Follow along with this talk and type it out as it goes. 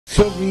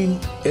Silgreen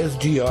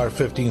SGR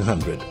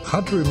 1500. How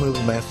to remove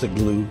mastic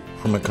glue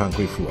from a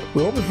concrete floor.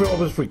 We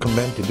always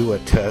recommend to do a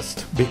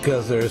test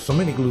because there are so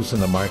many glues in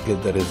the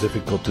market that it's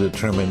difficult to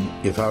determine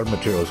if our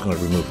material is going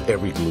to remove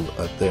every glue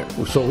out there.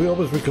 So we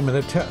always recommend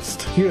a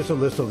test. Here's a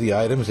list of the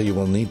items that you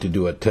will need to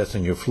do a test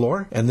on your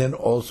floor, and then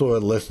also a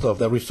list of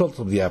the results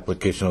of the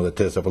application of the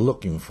test that we're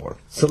looking for.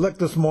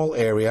 Select a small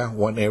area,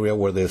 one area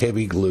where there's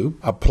heavy glue.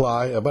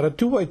 Apply about a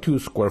 2 by 2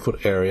 square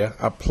foot area.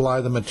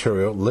 Apply the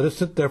material. Let it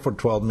sit there for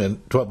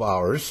 12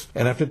 hours.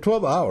 And after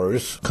 12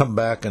 hours, come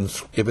back and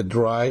if it's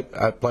dry,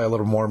 apply a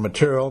little more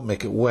material,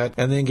 make it wet,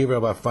 and then give it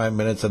about 5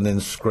 minutes and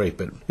then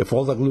scrape it. If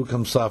all the glue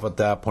comes off at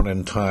that point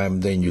in time,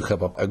 then you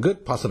have a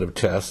good positive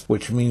test,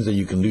 which means that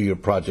you can do your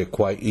project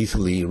quite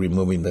easily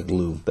removing the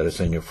glue that is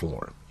in your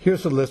floor.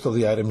 Here's a list of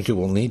the items you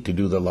will need to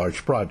do the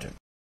large project.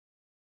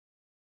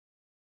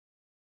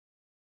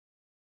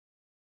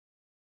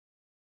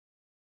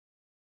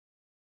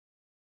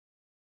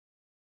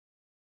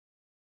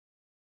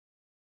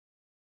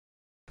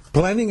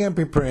 Planning and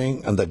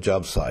preparing on the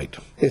job site.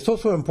 It's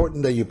also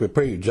important that you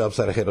prepare your job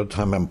site ahead of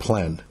time and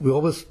plan. We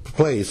always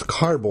place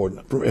cardboard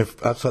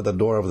outside the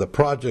door of the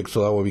project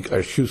so that way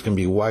our shoes can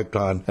be wiped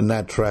on and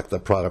not track the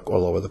product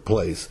all over the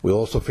place. We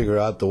also figure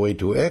out the way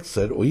to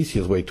exit, or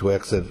easiest way to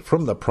exit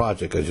from the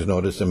project. As you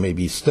notice, there may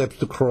be steps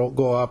to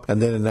go up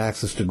and then an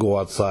access to go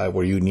outside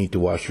where you need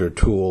to wash your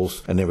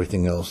tools and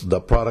everything else.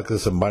 The product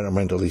is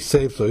environmentally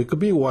safe, so it could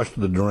be washed to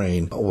the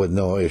drain with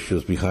no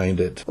issues behind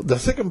it. The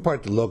second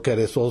part to look at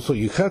is also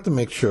you have to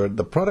make sure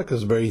the product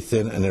is very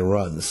thin and it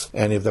runs.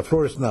 And if the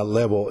floor is not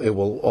level,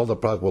 all the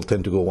product will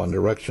tend to go one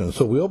direction.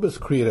 So we always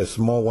create a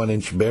small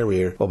 1-inch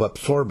barrier of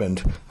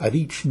absorbent at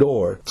each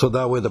door, so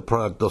that way the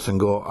product doesn't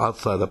go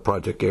outside the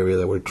project area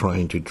that we're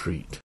trying to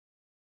treat.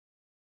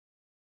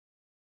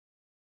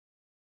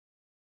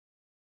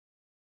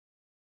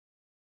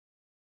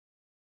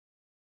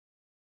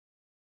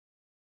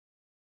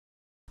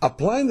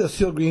 Applying the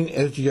Silgreen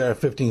SGR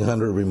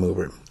 1500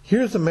 remover.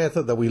 Here's a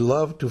method that we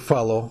love to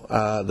follow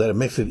that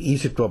makes it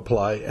easy to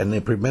apply and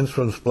it prevents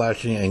from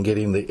splashing and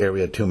getting the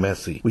area too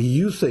messy. We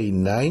use a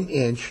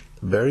 9-inch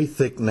very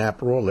thick nap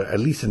roller,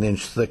 at least 1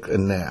 inch thick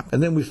in nap.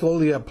 And then we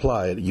slowly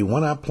apply it. You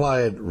want to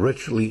apply it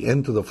richly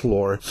into the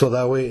floor so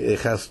that way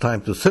it has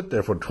time to sit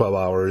there for 12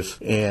 hours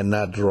and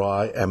not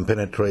dry and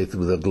penetrate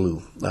through the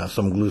glue.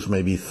 Some glues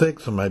may be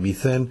thick, some might be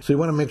thin. So you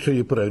want to make sure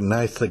you put a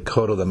nice thick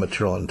coat of the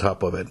material on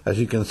top of it. As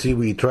you can see,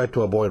 we try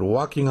to avoid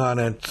walking on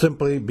it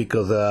simply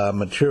because the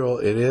material,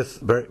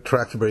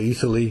 tracks very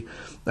easily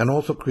and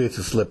also creates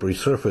a slippery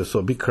surface.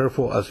 So be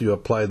careful as you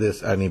apply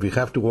this, and if you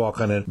have to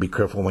walk on it, be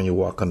careful when you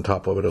walk on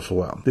top of it as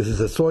well. This is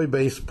a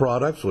soy-based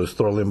product, so it's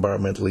thoroughly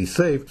environmentally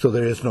safe, so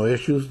there is no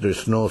issues,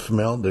 there's no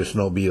smell, there's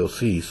no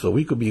VOC. So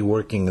we could be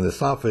working in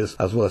this office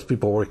as well as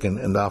people working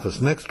in the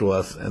office next to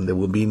us, and there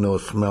will be no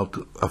smell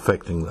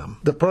affecting them.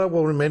 The product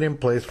will remain in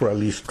place for at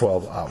least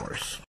 12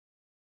 hours.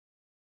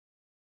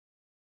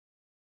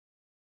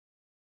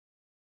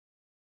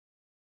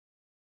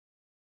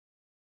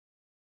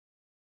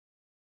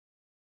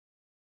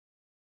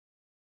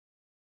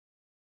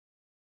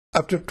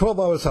 After 12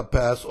 hours have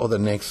passed, or the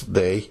next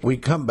day, we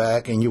come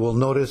back and you will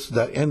notice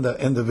that in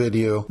the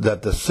video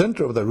that the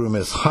center of the room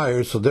is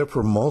higher, so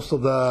therefore most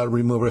of the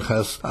remover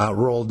has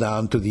rolled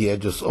down to the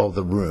edges of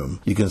the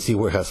room. You can see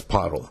where it has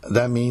puddled.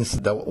 That means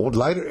the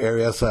lighter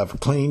areas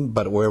have cleaned,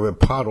 but where it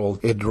puddled,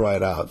 it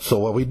dried out. So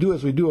what we do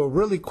is we do a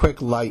really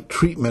quick light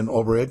treatment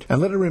over it and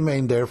let it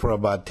remain there for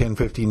about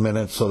 10-15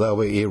 minutes so that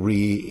way it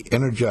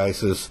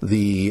re-energizes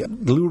the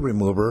glue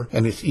remover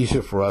and it's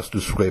easier for us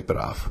to scrape it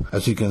off.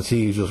 As you can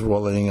see, it's just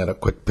rolling at a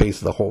quick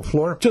pace the whole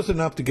floor, just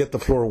enough to get the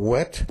floor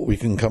wet. We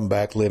can come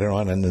back later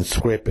on and then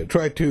scrape it.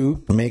 Try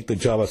to make the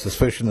job as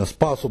efficient as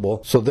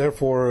possible, so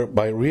therefore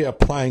by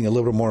reapplying a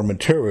little more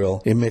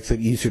material, it makes it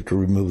easier to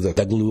remove the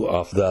glue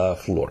off the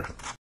floor.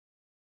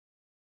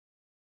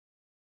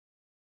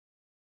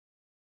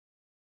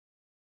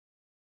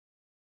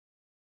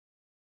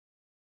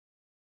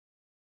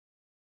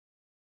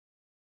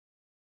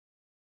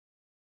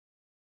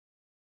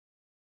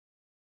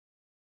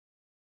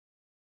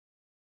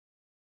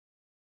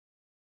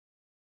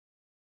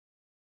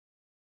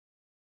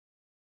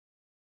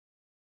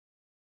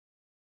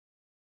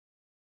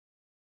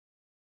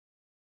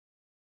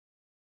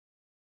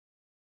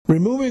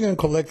 Removing and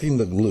collecting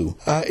the glue.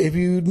 If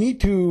you need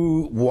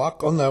to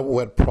walk on that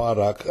wet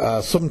product,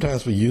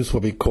 sometimes we use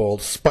what we call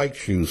spike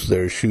shoes.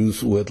 They're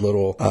shoes with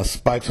little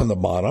spikes on the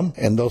bottom,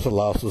 and those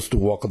allows us to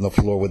walk on the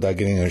floor without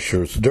getting our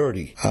shirts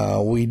dirty.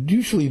 We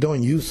usually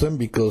don't use them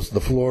because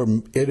the floor,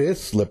 it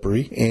is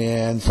slippery,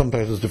 and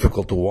sometimes it's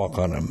difficult to walk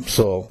on them.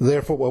 So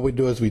therefore what we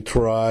do is we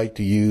try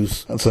to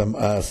use some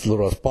as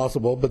little as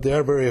possible, but they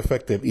are very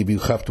effective if you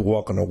have to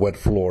walk on a wet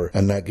floor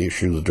and not get your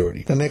shoes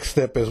dirty. The next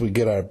step is we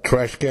get our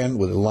trash can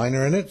with a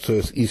liner in it, so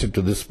it's easier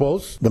to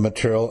dispose the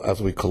material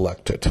as we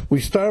collect it. We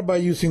start by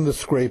using the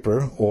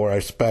scraper or our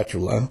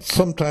spatula.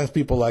 Sometimes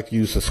people like to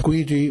use a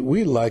squeegee.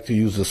 We like to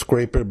use the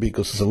scraper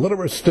because it's a little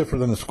bit stiffer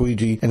than a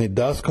squeegee, and it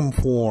does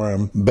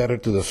conform better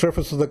to the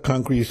surface of the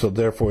concrete, so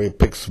therefore it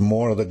picks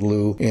more of the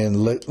glue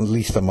and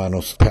least amount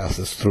of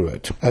passes through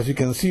it. As you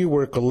can see,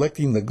 we're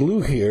collecting the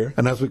glue here,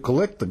 and as we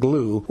collect the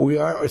glue, we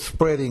are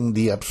spreading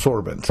the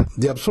absorbent.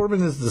 The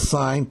absorbent is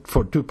designed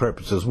for two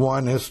purposes.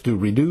 One is to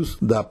reduce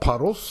the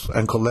puddles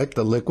and collect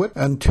the liquid,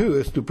 and two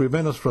is to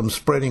prevent us from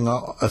spreading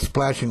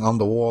splashing on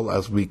the wall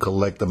as we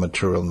collect the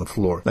material on the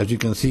floor. As you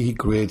can see, he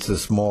creates a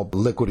small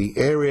liquidy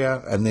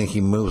area, and then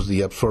he moves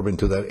the absorbent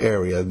to that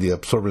area. The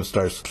absorbent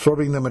starts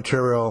absorbing the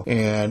material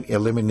and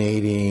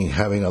eliminating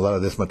having a lot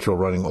of this material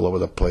running all over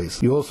the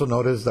place. You also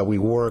notice that we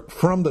work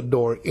from the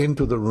door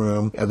into the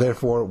room, and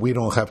therefore we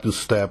don't have to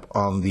step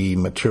on the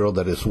material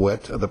that is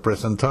wet at the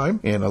present time,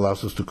 and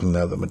allows us to clean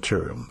out the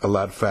material a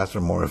lot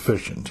faster, more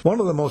efficient. One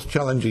of the most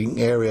challenging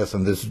areas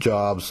in these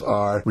jobs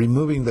are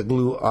removing the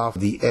glue off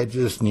the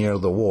edges near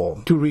the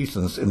wall. Two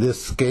reasons. In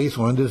this case,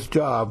 or in this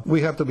job,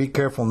 we have to be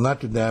careful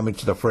not to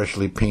damage the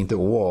freshly painted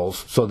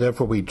walls, so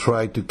therefore we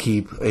try to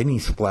keep any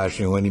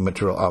splashing or any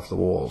material off the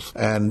walls.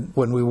 And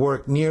when we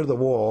work near the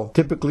wall,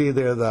 typically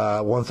they're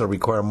the ones that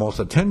require most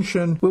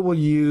attention. We will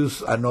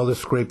use another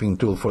scraping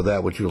tool for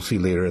that, which you'll see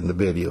later in the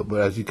video.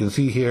 But as you can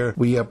see here,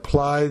 we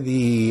apply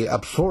the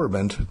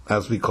absorbent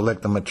as we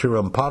collect the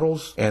material in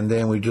puddles, and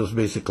then we just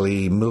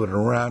basically move it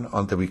around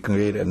until we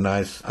create a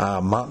nice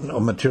mountain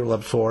of material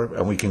absorbed,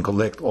 and we can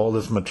collect all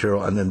this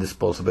material and then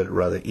dispose of it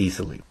rather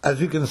easily.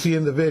 As you can see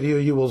in the video,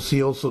 you will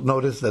see also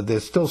notice that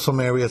there's still some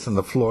areas in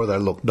the floor that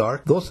look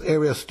dark. Those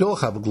areas still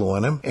have glue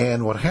on them,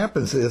 and what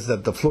happens is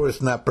that the floor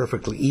is not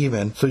perfectly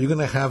even, so you're going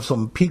to have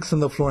some peaks in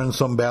the floor and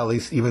some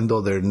valleys. Even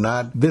though they're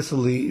not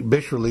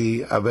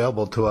visually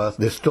available to us,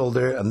 they're still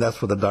there, and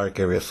that's where the dark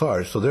areas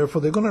are. So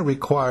therefore they're going to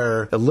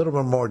require a little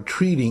bit more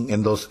treating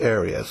in those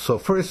areas. So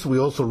first we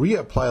also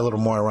reapply a little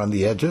more around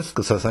the edges,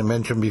 because as I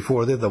mentioned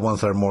before, they're the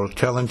ones that are more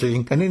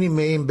challenging. And any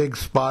main big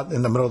spot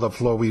in the middle of the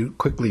floor, we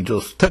quickly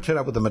just touch it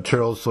up with the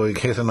material so it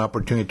has an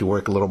opportunity to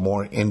work a little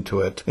more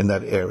into it in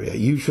that area.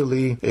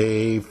 Usually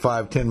a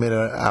 5-10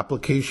 minute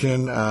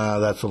application,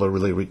 that's all it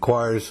really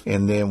requires,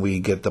 and then we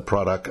get the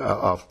product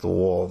off the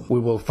wall. We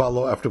will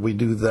follow after we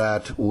do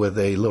that with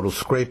a little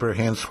scraper,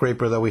 hand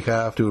scraper that we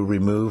have to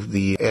remove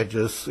the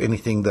edges,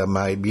 anything that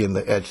might be in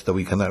the edge that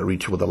we cannot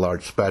reach with a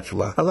large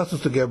spatula. Allows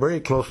us to get very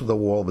close to the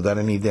wall without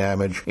any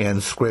damage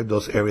and scrape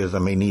those areas that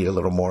may need a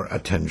little more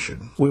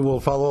attention. We will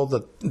follow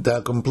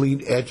the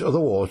complete edge of the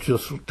wall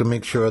just to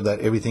make sure that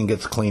everything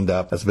gets cleaned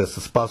up as best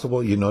as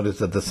possible. You notice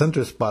that the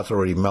center spot's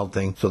already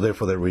melting, so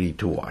therefore they're ready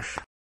to wash.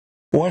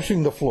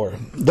 Washing the floor.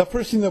 The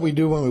first thing that we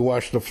do when we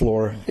wash the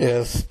floor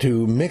is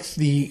to mix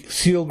the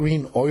Seal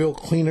Green oil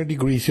cleaner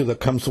degreaser that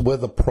comes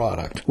with the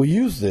product. We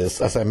use this,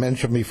 as I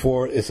mentioned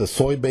before, it's a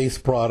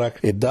soy-based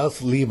product. It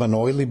does leave an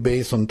oily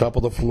base on top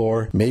of the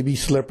floor, may be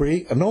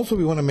slippery, and also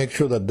we want to make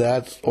sure that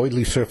that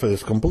oily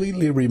surface is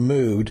completely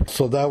removed,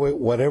 so that way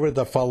whatever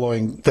the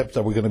following steps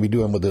that we're going to be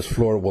doing with this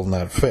floor will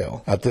not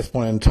fail. At this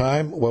point in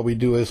time, what we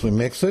do is we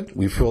mix it,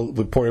 we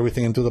pour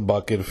everything into the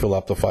bucket, fill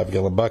up the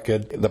 5-gallon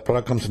bucket. The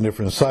product comes in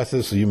different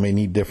sizes, so you may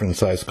need different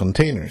size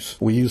containers.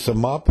 We use a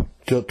mop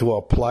to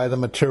apply the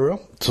material,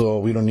 so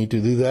we don't need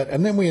to do that.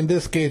 And then in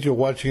this case, you're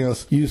watching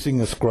us using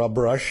a scrub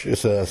brush.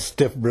 It's a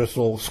stiff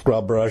bristle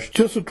scrub brush,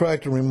 just to try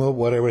to remove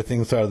whatever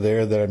things are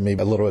there that are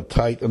maybe a little bit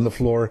tight on the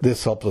floor.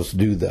 This helps us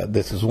do that.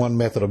 This is one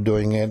method of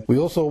doing it. We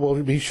also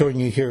will be showing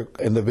you here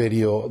in the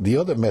video the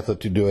other method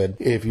to do it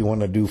if you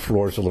want to do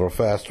floors a little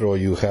faster or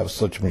you have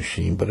such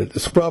machine. But the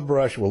scrub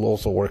brush will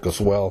also work as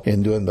well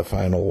in doing the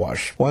final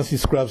wash. Once he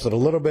scrubs it a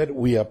little bit,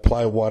 we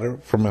apply water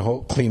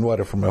from clean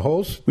water from a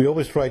hose. We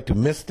always try to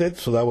mist it,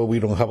 so that way we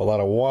don't have a lot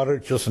of water,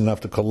 just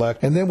enough to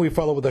collect. And then we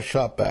follow with a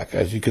shop vac.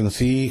 As you can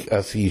see,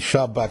 as he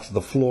shop vacs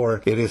the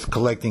floor, it is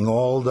collecting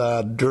all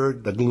the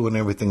dirt, the glue, and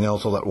everything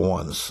else all at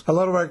once. A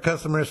lot of our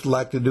customers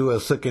like to do a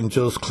second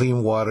just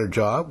clean water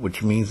job,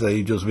 which means that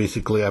you just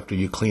basically, after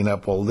you clean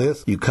up all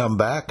this, you come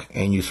back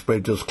and you spray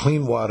just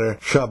clean water,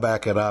 shop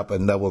vac it up,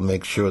 and that will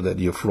make sure that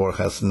your floor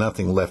has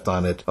nothing left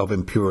on it of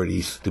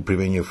impurities to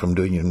prevent you from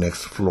doing your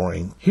next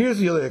flooring. Here's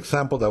the other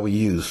example that we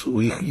use.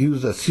 We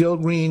use a Seal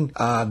Green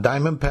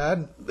diamond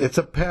pad. It's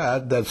a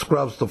pad that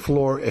scrubs the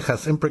floor. It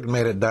has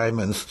impregnated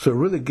diamonds, so it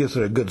really gives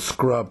it a good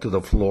scrub to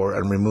the floor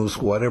and removes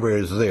whatever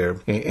is there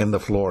in the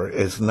floor.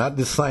 It's not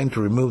designed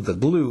to remove the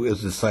glue.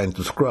 It's designed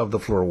to scrub the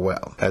floor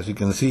well. As you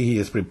can see, he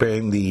is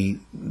preparing the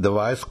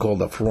device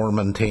called a floor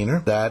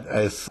maintainer. That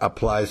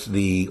applies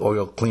the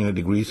oil cleaner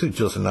degreaser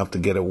just enough to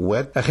get it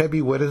wet. A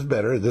heavy wet is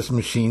better. This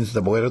machine's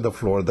the wetter the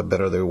floor, the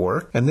better they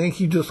work. And then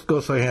he just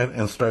goes ahead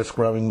and starts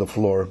scrubbing the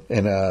floor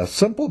in a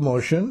simple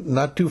motion,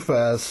 not too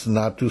fast,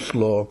 not too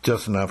slow,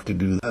 just enough enough to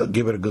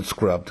give it a good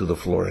scrub to the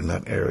floor in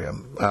that area.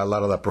 A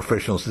lot of the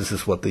professionals, this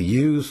is what they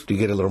use to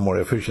get a little more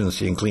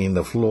efficiency in cleaning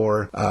the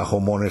floor.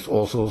 Homeowners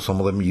also, some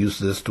of them use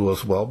this too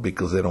as well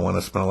because they don't want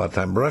to spend a lot of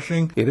time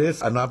brushing. It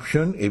is an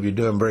option if you're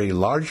doing very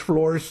large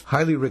floors.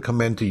 Highly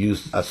recommend to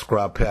use a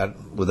scrub pad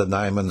with the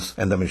diamonds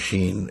and the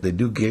machine. They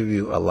do give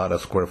you a lot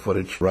of square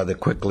footage rather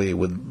quickly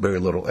with very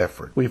little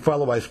effort. We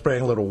follow by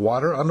spraying a little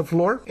water on the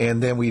floor,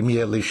 and then we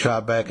immediately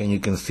shot back, and you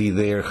can see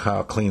there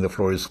how clean the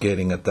floor is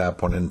getting at that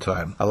point in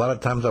time. A lot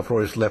of times the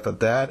floor is left at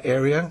that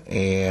area,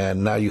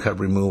 and now you have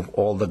removed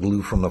all the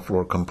glue from the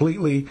floor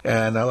completely,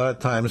 and a lot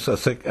of times a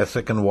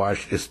second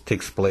wash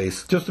takes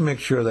place just to make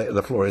sure that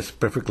the floor is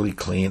perfectly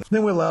clean.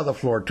 Then we allow the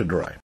floor to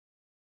dry.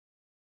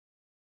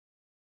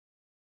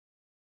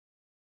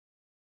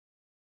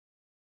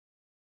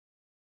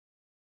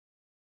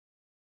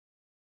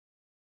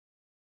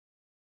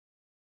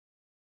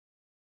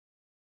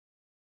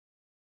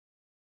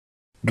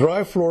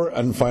 Dry floor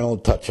and final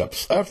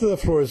touch-ups. After the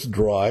floor is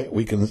dry,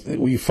 we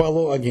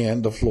follow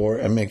again the floor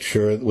and make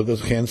sure with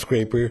this hand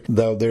scraper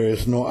that there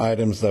is no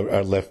items that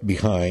are left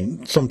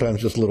behind.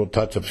 Sometimes just little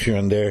touch-ups here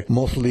and there,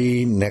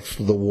 mostly next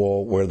to the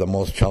wall where the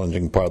most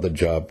challenging part of the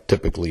job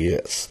typically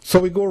is.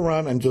 So we go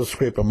around and just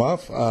scrape them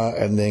off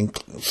and then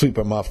sweep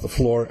them off the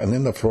floor, and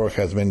then the floor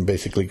has been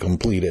basically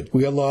completed.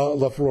 We allow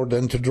the floor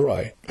then to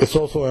dry. It's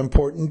also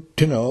important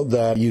to know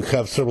that you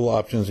have several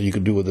options that you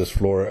can do with this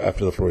floor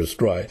after the floor is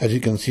dry. As you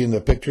can see in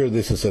the picture,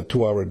 this is a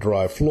 2-hour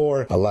dry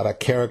floor, a lot of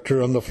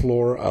character on the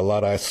floor, a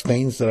lot of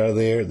stains that are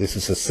there. This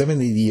is a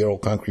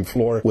 70-year-old concrete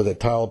floor with a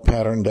tile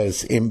pattern that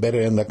is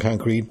embedded in the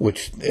concrete,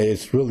 which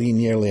is really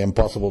nearly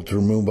impossible to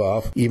remove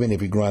off, even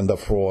if you grind the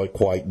floor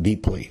quite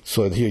deeply.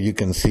 So here you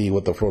can see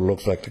what the floor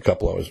looks like a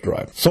couple hours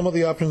dry. Some of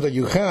the options that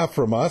you have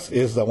from us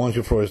is that once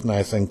your floor is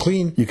nice and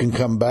clean, you can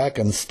come back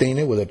and stain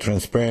it with a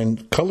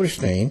transparent color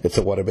stain. It's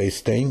a water-based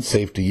stain,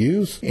 safe to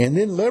use, and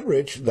then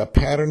leverage the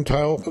pattern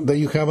tile that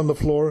you have on the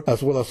floor,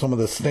 as well as some of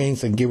the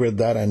stains, and give it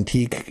that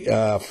antique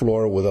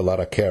floor with a lot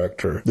of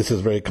character. This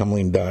is very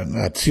commonly done.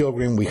 At Seal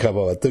Green, we have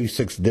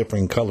 36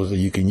 different colors that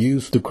you can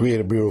use to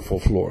create a beautiful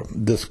floor.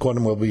 This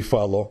coating will be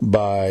followed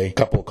by a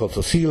couple coats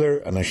of sealer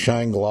and a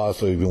shine gloss,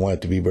 so if you want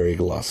it to be very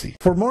glossy.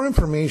 For more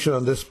information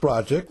on this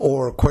project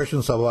or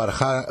questions about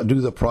how to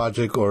do the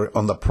project or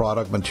on the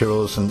product,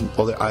 materials, and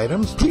other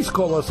items, please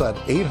call us at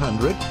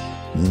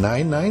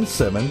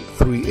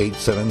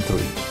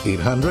 800-997-3873,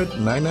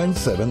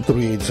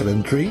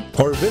 800-997-3873,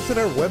 or visit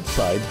our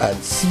website at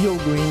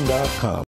sealgreen.com.